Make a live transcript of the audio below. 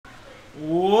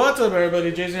What's up,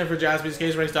 everybody? Jason here for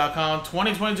jaspyscasebreaks.com.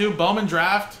 2022 Bowman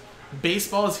Draft.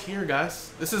 Baseball is here,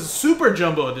 guys. This is Super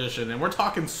Jumbo Edition, and we're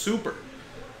talking super.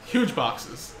 Huge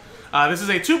boxes. This is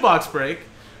a 2-box break.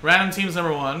 Random teams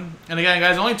number 1. And again,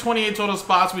 guys, only 28 total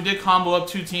spots. We did combo up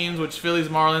 2 teams, which Phillies,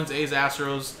 Marlins, A's,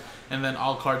 Astros, and then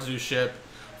all cards do ship.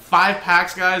 5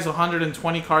 packs, guys,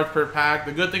 120 cards per pack.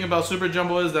 The good thing about Super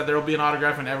Jumbo is that there will be an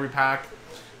autograph in every pack.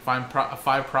 5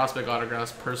 prospect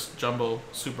autographs per jumbo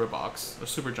super box, or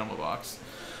super jumbo box.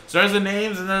 So there's the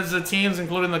names and there's the teams,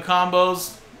 including the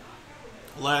combos.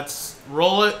 Let's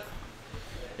roll it.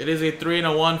 It is a 3 and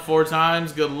a 1 4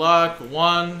 times. Good luck.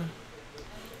 1,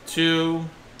 2,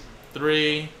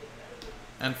 3,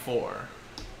 and 4.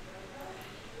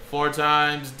 4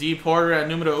 times. D. Porter at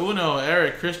numero uno.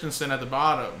 Eric Christensen at the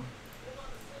bottom.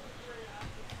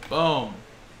 Boom.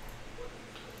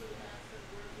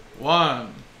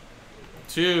 1,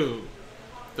 2,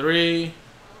 3,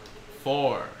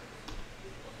 4.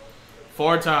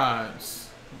 4 times.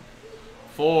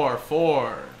 4,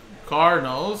 4.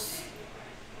 Cardinals.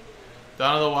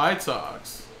 Down to the White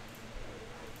Sox.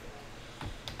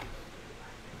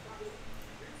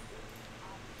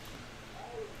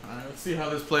 Alright, let's see how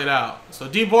this played out. So,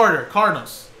 D. Porter,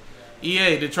 Cardinals.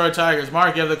 EA, Detroit Tigers.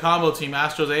 Mark, you have the combo team,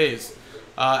 Astros, A's.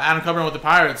 Adam Cupran with the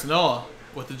Pirates. Noah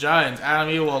with the Giants.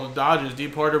 Adam Ewald with the Dodgers. D.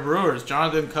 Porter, Brewers.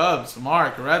 Jonathan, Cubs.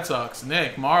 Mark, Red Sox.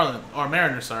 Nick,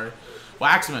 Mariners, sorry.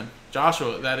 Waxman,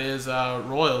 Joshua, that is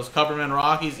Royals. Cupperman,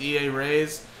 Rockies. EA,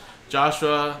 Rays.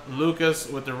 Joshua, Lucas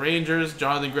with the Rangers.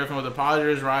 Jonathan Griffin with the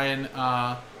Padres. Ryan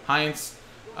Heinz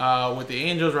with the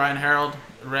Angels. Ryan Harold,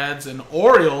 Reds, and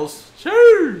Orioles.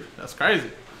 Shoo! That's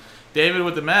crazy. David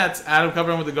with the Mets. Adam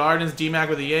Cupperman with the Guardians. D-Mac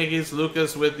with the Yankees.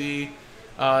 Lucas with the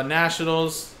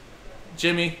Nationals.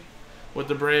 Jimmy with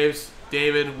the Braves.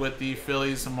 David with the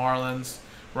Phillies and Marlins.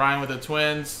 Ryan with the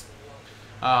Twins.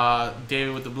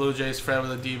 David with the Blue Jays. Fred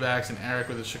with the D-backs. And Eric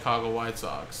with the Chicago White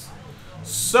Sox.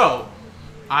 So,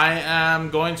 I am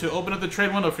going to open up the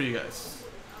trade window for you guys.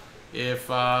 If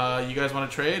you guys want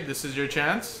to trade, this is your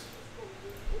chance.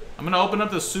 I'm going to open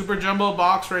up the Super Jumbo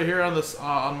box right here on this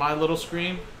on my little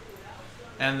screen.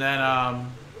 And then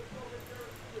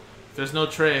if there's no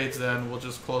trades, then we'll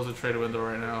just close the trade window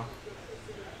right now.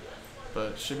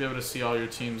 But should be able to see all your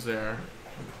teams there.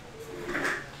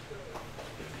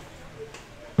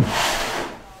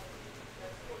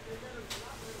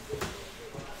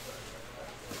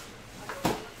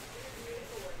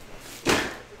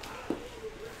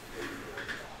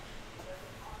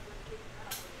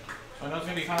 I know it's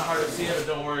going to be kind of hard to see it, but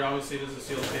don't worry. Obviously, it is a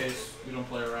sealed case. We don't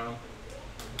play around.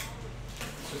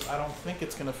 It's just, I don't think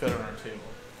it's going to fit on our table.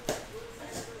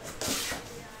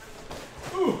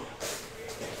 Ooh.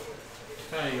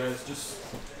 Okay, you guys, just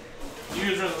New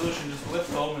Year's resolution, just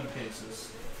lift Bowman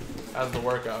cases as the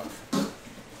workout.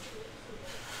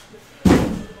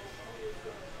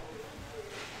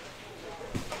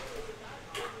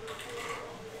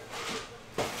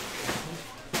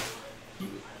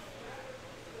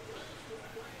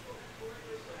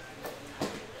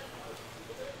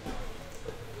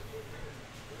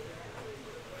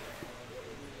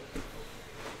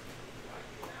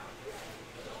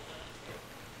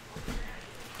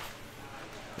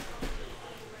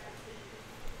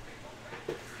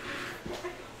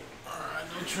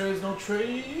 No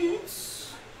trades.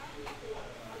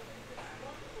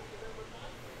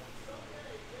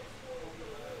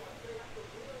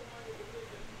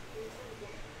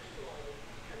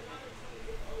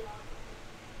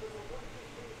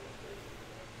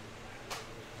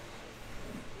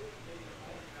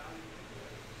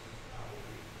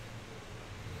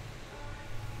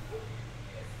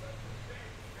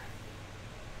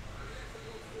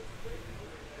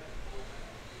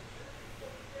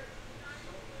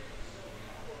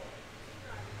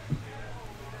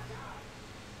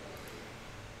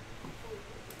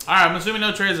 Alright, I'm assuming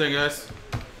no trades there, guys.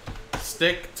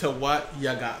 Stick to what you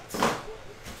got.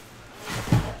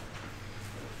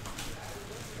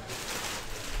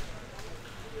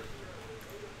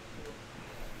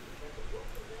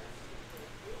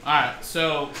 Alright,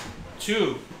 so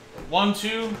 1,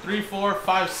 2, 3, 4,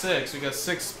 5, 6. We got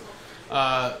 6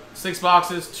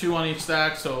 boxes, 2 on each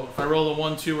stack. So if I roll a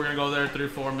 1, 2, we're gonna go there. 3,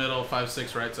 4 middle, 5,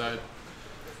 6 right side.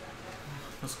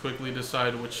 Let's quickly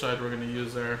decide which side we're gonna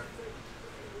use there.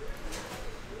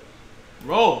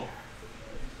 Roll.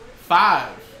 5.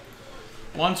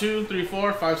 1, 2, 3,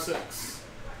 4, 5, 6.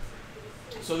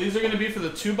 So these are going to be for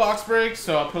the 2-box breaks.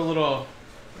 So I'll put a little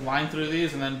line through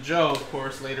these, and then Joe, of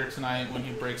course, later tonight when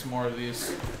he breaks more of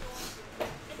these,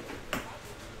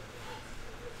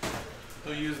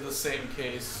 he'll use the same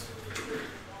case.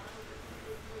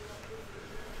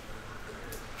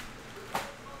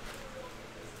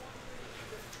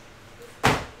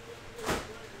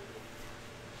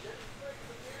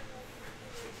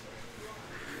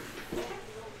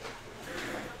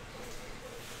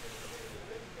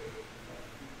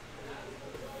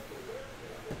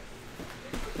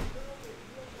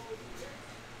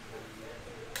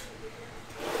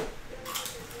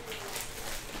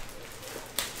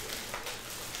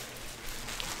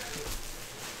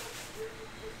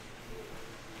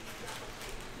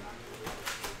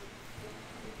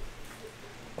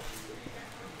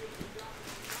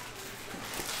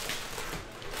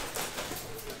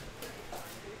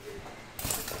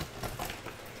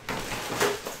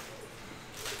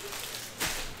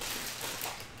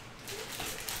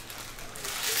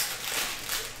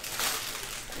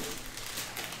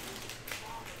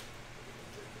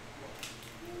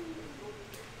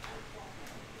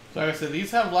 Like I said, these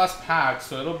have less packs,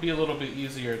 so it'll be a little bit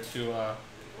easier to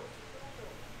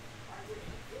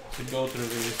go through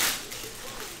these.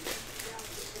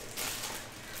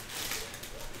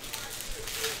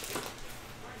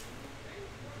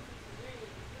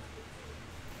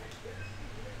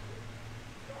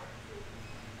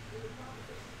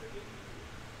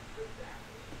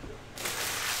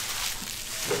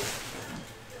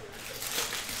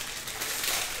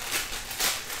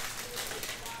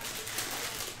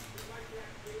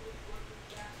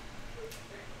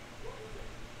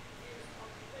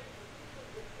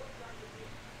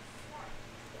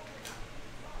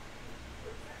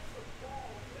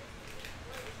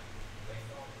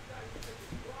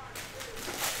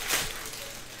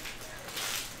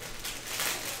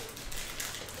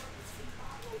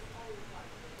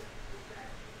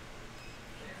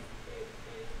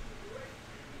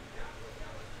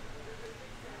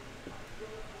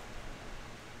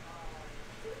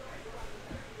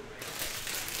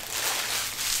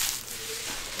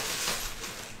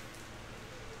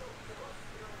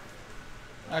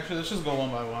 Actually, let's just go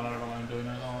one by one. I don't know why I'm doing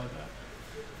it all like that.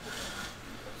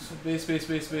 So base, base,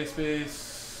 base, base,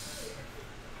 base.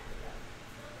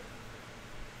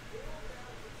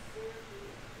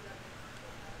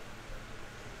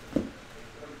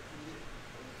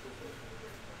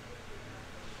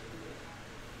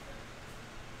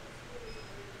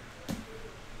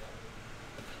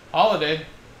 Holiday.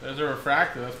 There's a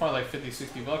refractor. That's probably like 50,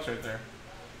 60 bucks right there.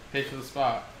 Pay for the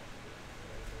spot.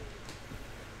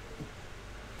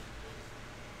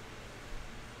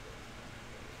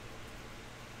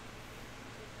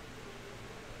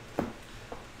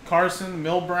 Carson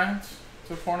Milbrandt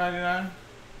to $4.99.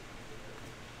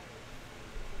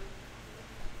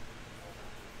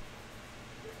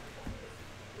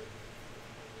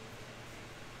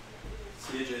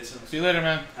 See you, Jason. See you later,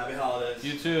 man. Happy holidays.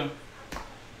 You too.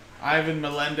 Ivan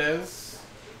Melendez.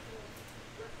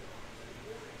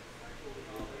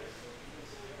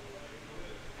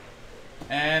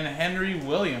 And Henry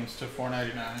Williams to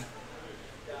 $4.99.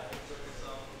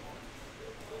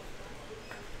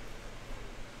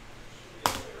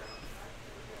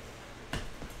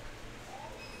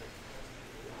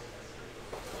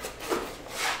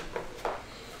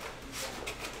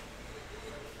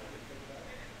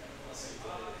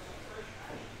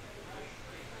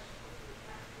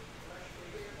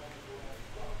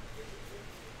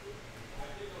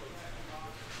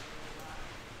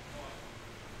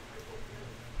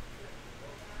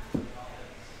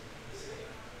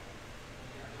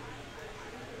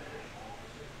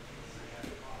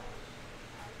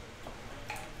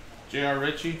 J.R.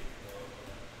 Ritchie.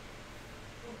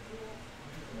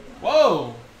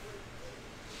 Whoa!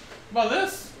 How about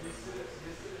this?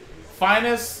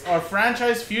 Finest or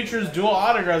franchise futures dual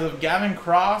autographs of Gavin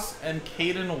Cross and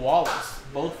Caden Wallace,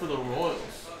 both for the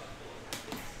Royals.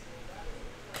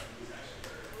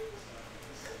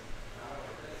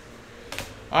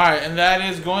 Alright, and that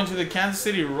is going to the Kansas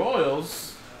City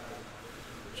Royals.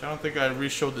 Which I don't think I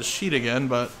re-showed the sheet again,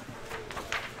 but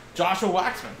Joshua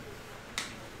Waxman.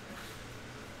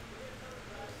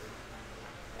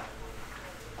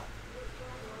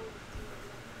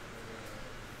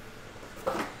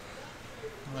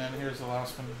 And then here's the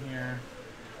last one here.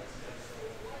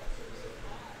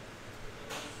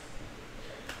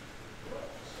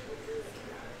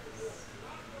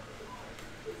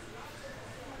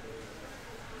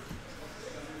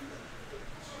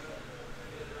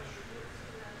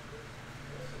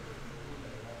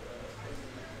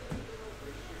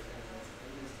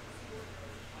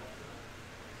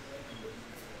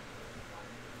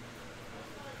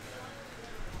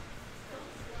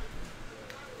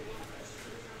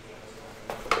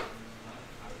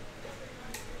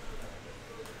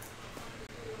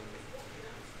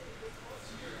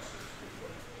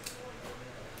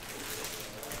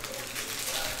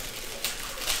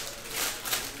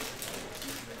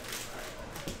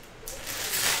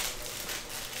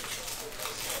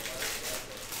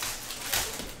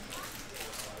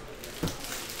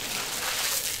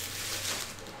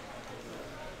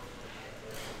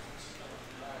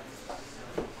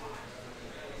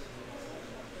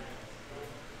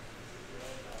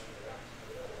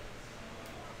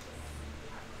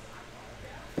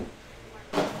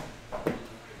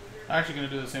 I'm actually going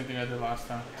to do the same thing I did last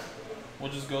time.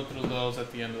 We'll just go through those at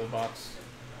the end of the box.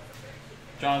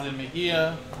 Jonathan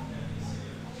Mejia.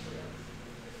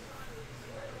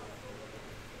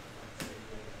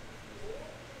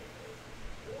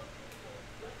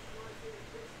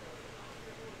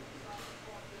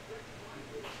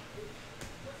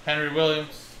 Henry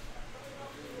Williams.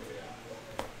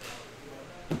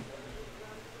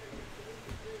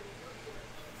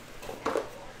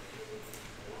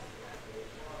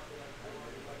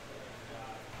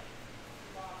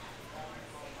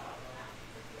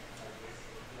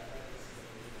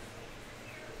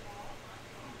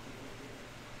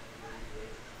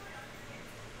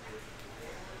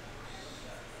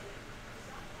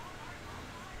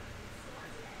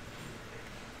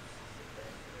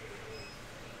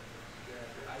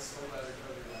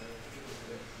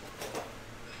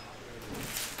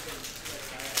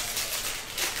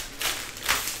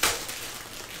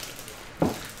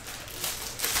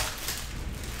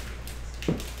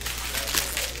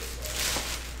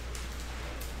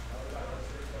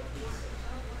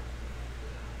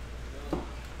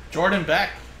 Jordan Beck.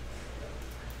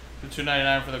 The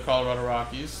 $2.99 for the Colorado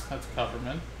Rockies. That's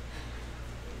Kupperman.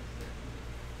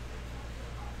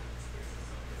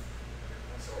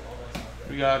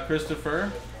 We got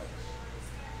Christopher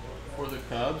for the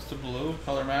Cubs to blue,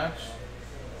 color match.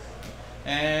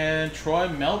 And Troy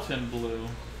Melton blue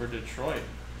for Detroit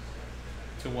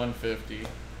to 150.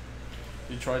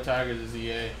 Detroit Tigers is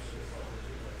EA.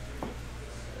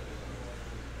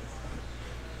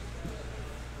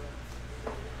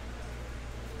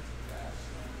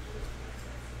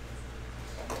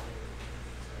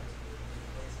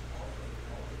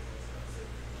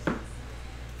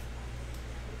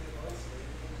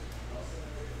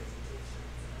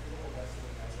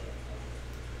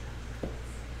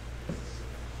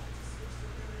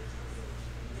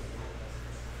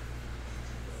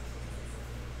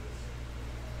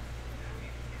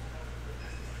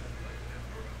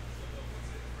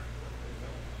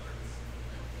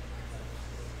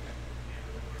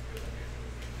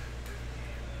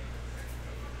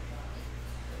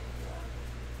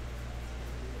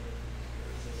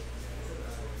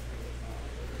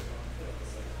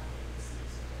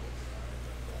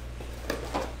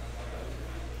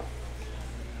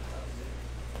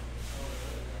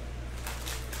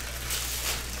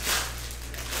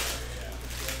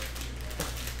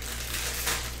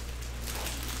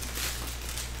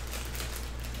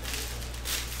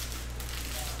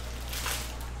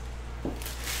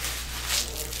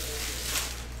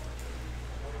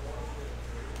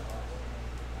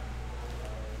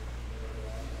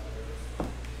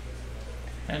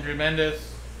 Andrew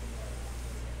Mendez.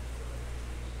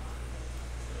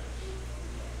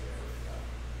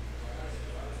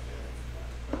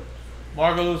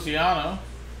 Margo Luciano.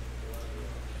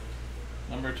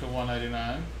 Number to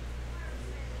 199.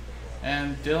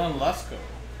 And Dylan Lesko.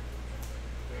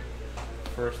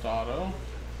 First auto.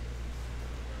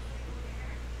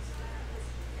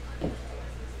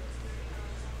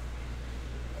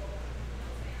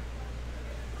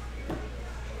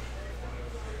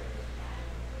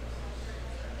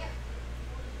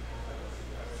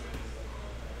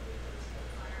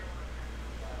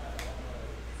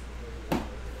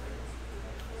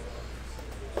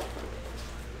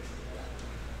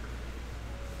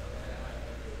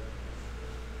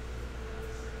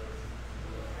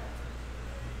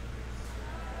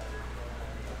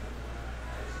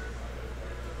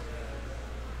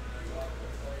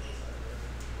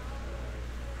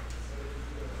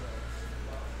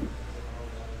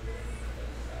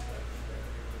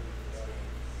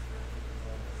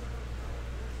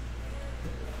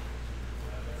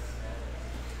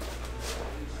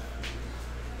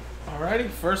 Alrighty,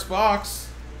 first box.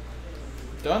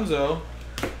 Dunzo.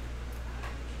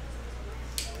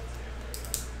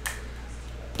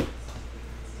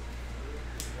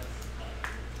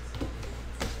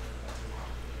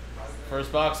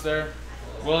 First box there.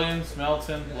 Williams,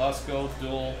 Melton, Lesko,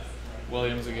 dual,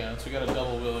 Williams again. So we got a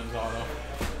double Williams auto.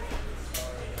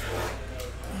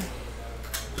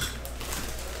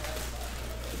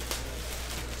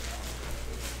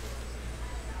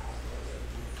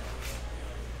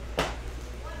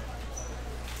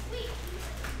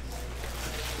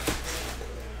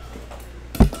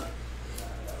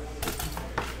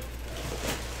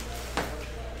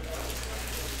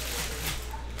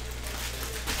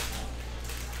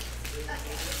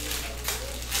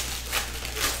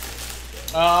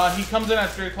 He comes in at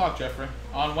 3 o'clock, Jeffrey.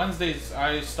 On Wednesdays,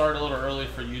 I start a little early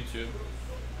for YouTube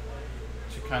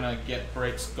to kind of get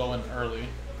breaks going early.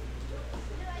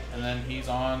 And then he's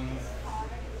on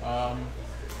at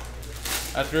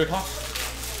 3 o'clock.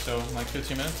 So, like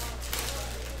 15 minutes.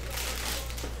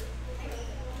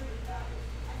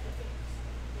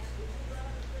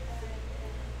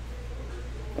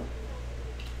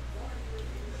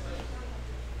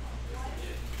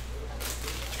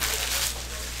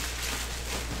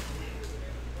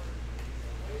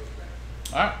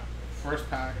 Alright, first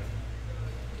pack.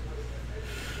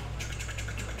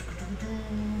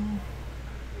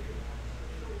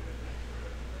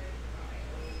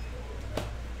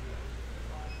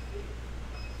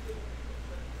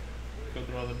 Go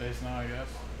through all the base now, I guess.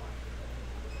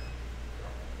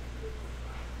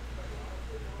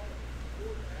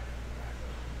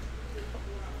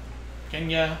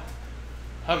 Kenya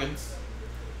Huggins.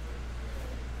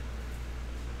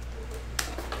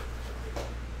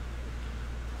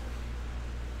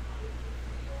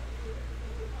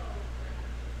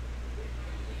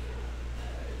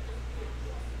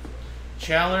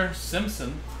 Chandler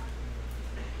Simpson.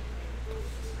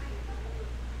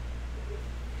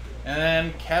 And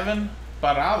then Kevin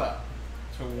Parada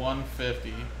to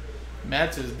 150.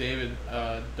 Mets is David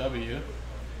W.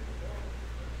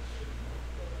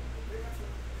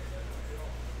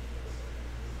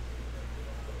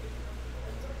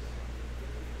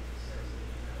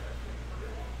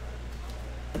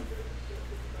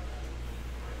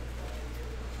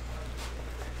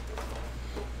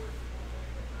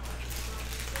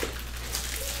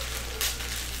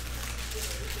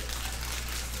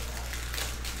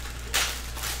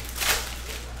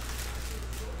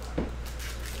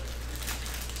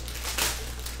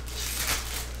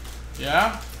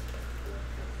 Yeah?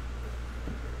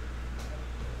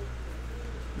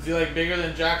 Is he like bigger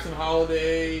than Jackson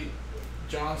Holiday,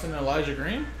 Johnson, and Elijah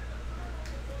Green?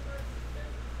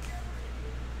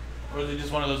 Or is he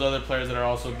just one of those other players that are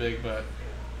also big, but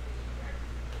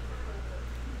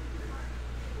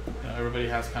you know, everybody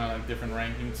has kind of like different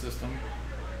ranking system?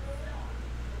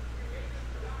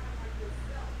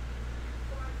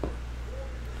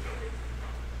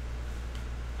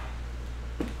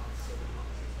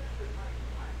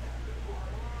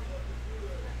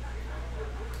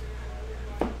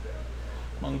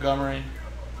 Montgomery.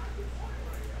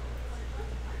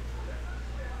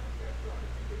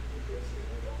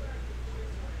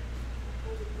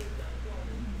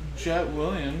 Jet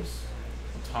Williams.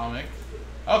 Atomic.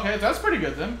 Okay, that's pretty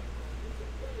good then.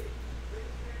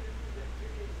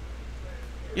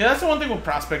 Yeah, that's the one thing with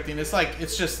prospecting. It's like,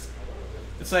 there's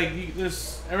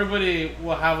everybody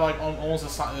will have like almost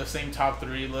the same top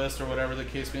 3 list or whatever the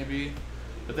case may be.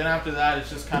 But then after that, it's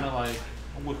just kind of like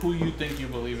who you think you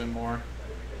believe in more.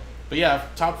 But yeah,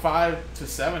 top 5 to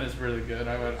 7 is really good.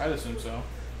 I'd assume so.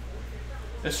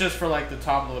 It's just for like the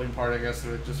top loading part, I guess,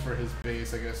 or just for his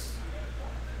base, I guess.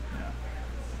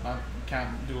 Yeah,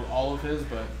 can't do all of his,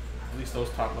 but at least those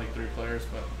top like 3 players.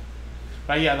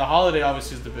 But yeah, the Holiday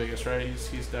obviously is the biggest, right?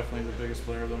 He's definitely the biggest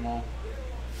player of them all.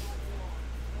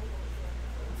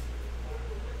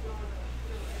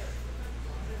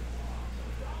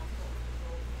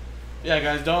 Yeah,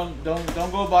 guys, don't go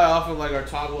by off of like our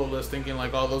top load list thinking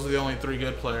like, oh, those are the only 3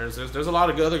 good players. There's a lot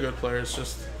of other good players.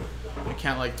 Just you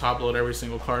can't like top load every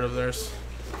single card of theirs.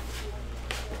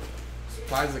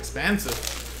 Supply is expensive,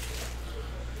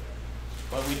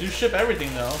 but we do ship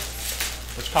everything though,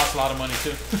 which costs a lot of money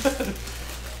too.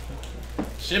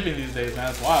 Shipping these days,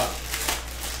 man, it's wild.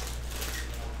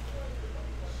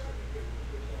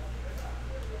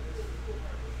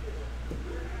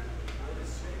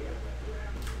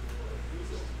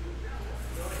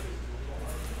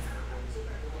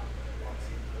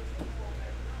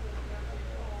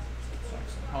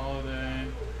 Holiday.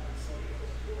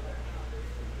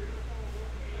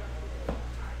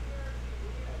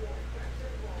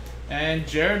 And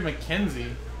Jared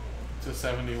McKenzie to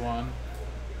 71.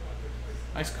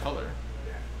 Nice color.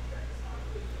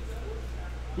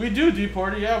 We do,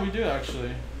 Deporter. Yeah, we do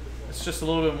actually. It's just a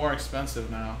little bit more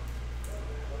expensive now.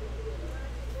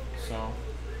 So,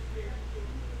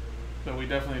 but we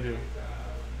definitely do.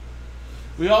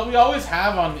 We always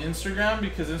have on Instagram,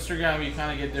 because Instagram you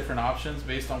kind of get different options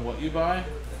based on what you buy.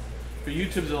 But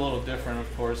YouTube's a little different,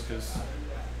 of course, because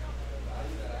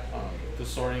the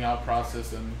sorting out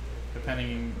process and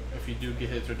depending if you do get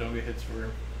hits or don't get hits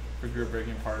for group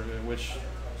breaking part of it, which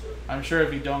I'm sure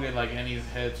if you don't get like any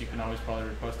hits, you can always probably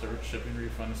request a shipping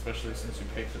refund, especially since you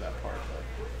paid for that part.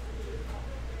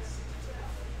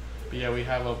 But yeah, we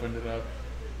have opened it up.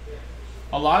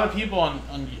 A lot of people on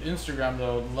Instagram,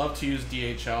 though, love to use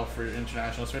DHL for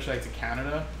international, especially like to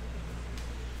Canada.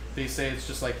 They say it's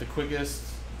just like the quickest,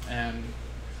 and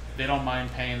they don't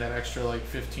mind paying that extra like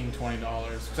 $15,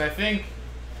 $20. Because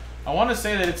I want to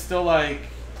say that it's still like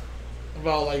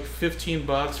about like 15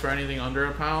 bucks for anything under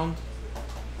a pound.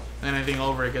 And anything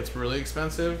over it gets really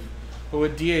expensive. But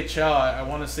with DHL, I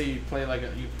want to say you pay like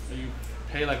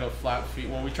a flat fee.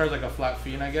 Well, we charge like a flat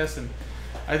fee, and I guess, and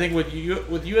I think with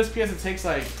USPS it takes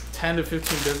like 10 to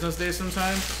 15 business days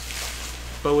sometimes,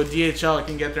 but with DHL it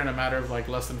can get there in a matter of like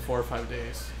less than 4 or 5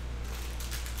 days.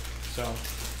 So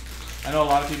I know a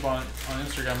lot of people on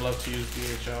Instagram love to use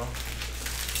DHL.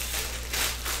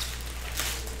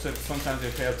 So sometimes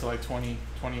they pay up to like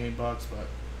 28 bucks, but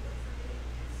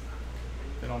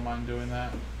they don't mind doing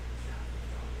that.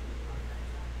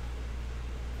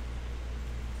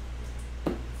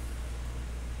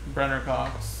 Brenner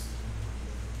Cox.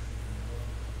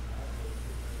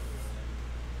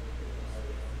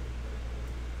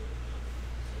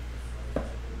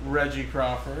 Reggie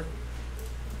Crawford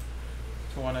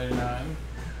to 189.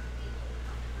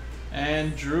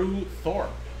 And Drew Thorpe.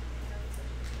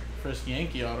 First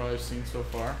Yankee auto I've seen so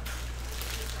far.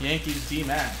 Yankees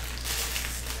D-Mac.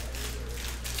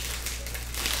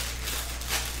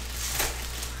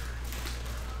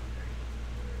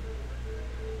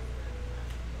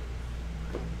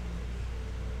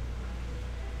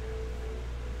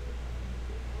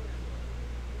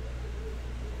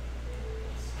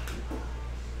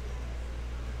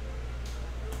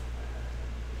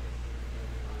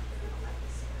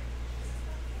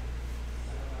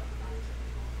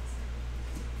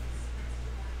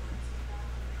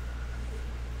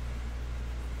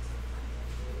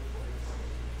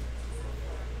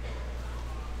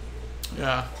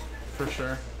 Yeah, for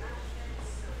sure.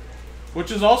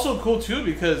 Which is also cool too,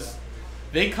 because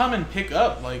they come and pick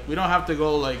up. Like, we don't have to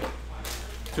go like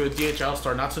to a DHL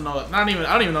store. Not to know, not even,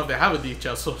 I don't even know if they have a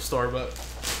DHL store, but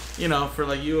you know, for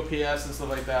like UPS and stuff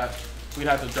like that, we'd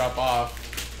have to drop off.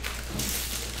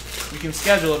 We can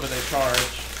schedule it, but they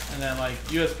charge. And then like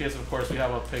USPS, of course, we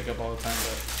have a pickup all the time.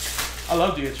 But I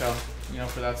love DHL, you know,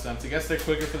 for that sense. I guess they're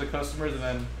quicker for the customers, and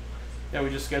then yeah, we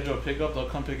just schedule a pickup. They'll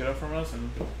come pick it up from us, and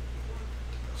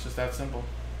it's just that simple.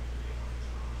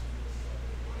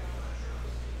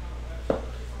 All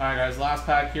right, guys, last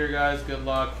pack here, guys. Good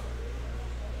luck.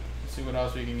 Let's see what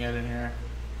else we can get in here.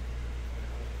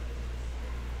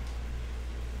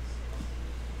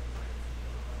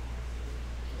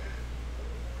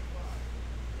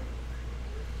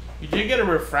 You did get a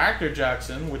refractor,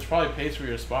 Jackson, which probably pays for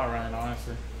your spot, Ryan,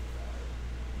 honestly.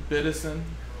 Biddison.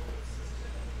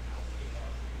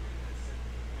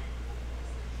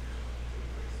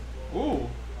 Ooh,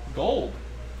 gold.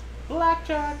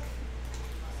 Blackjack.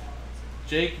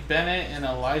 Jake Bennett and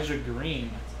Elijah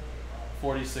Green.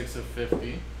 46 of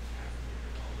 50.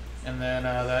 And then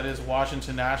that is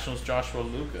Washington Nationals, Joshua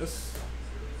Lucas.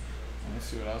 Let me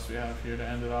see what else we have here to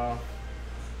end it off.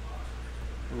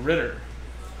 Ritter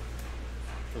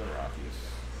for the Rockies.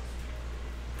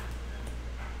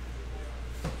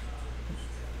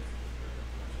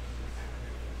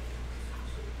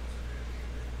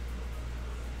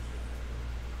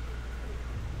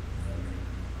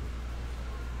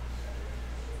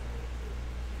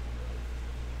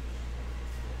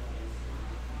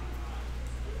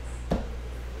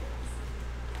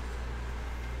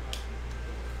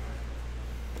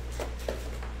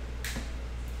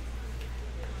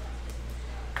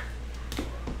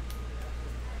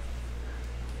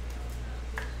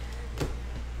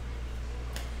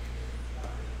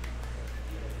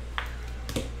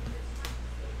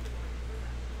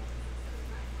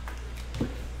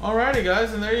 Alrighty,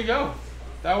 guys, and there you go.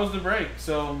 That was the break.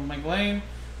 So McLean,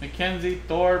 McKenzie,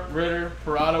 Thorpe, Ritter,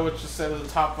 Parada, which just said was a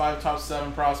top 5, top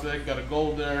 7 prospect. Got a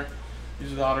gold there.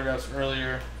 These are the autographs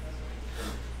earlier.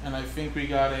 And I think we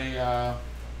got a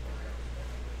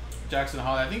Jackson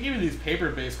Holly. I think even these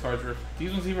paper-based cards were,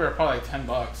 these ones even are probably like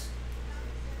 $10.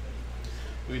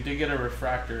 We did get a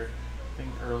refractor, I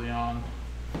think, early on,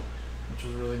 which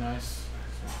was really nice.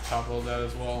 So top load that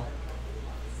as well.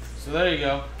 So there you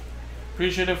go.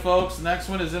 Appreciate it, folks. Next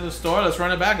one is in the store. Let's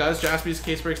run it back, guys.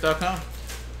 JaspysCaseBreaks.com.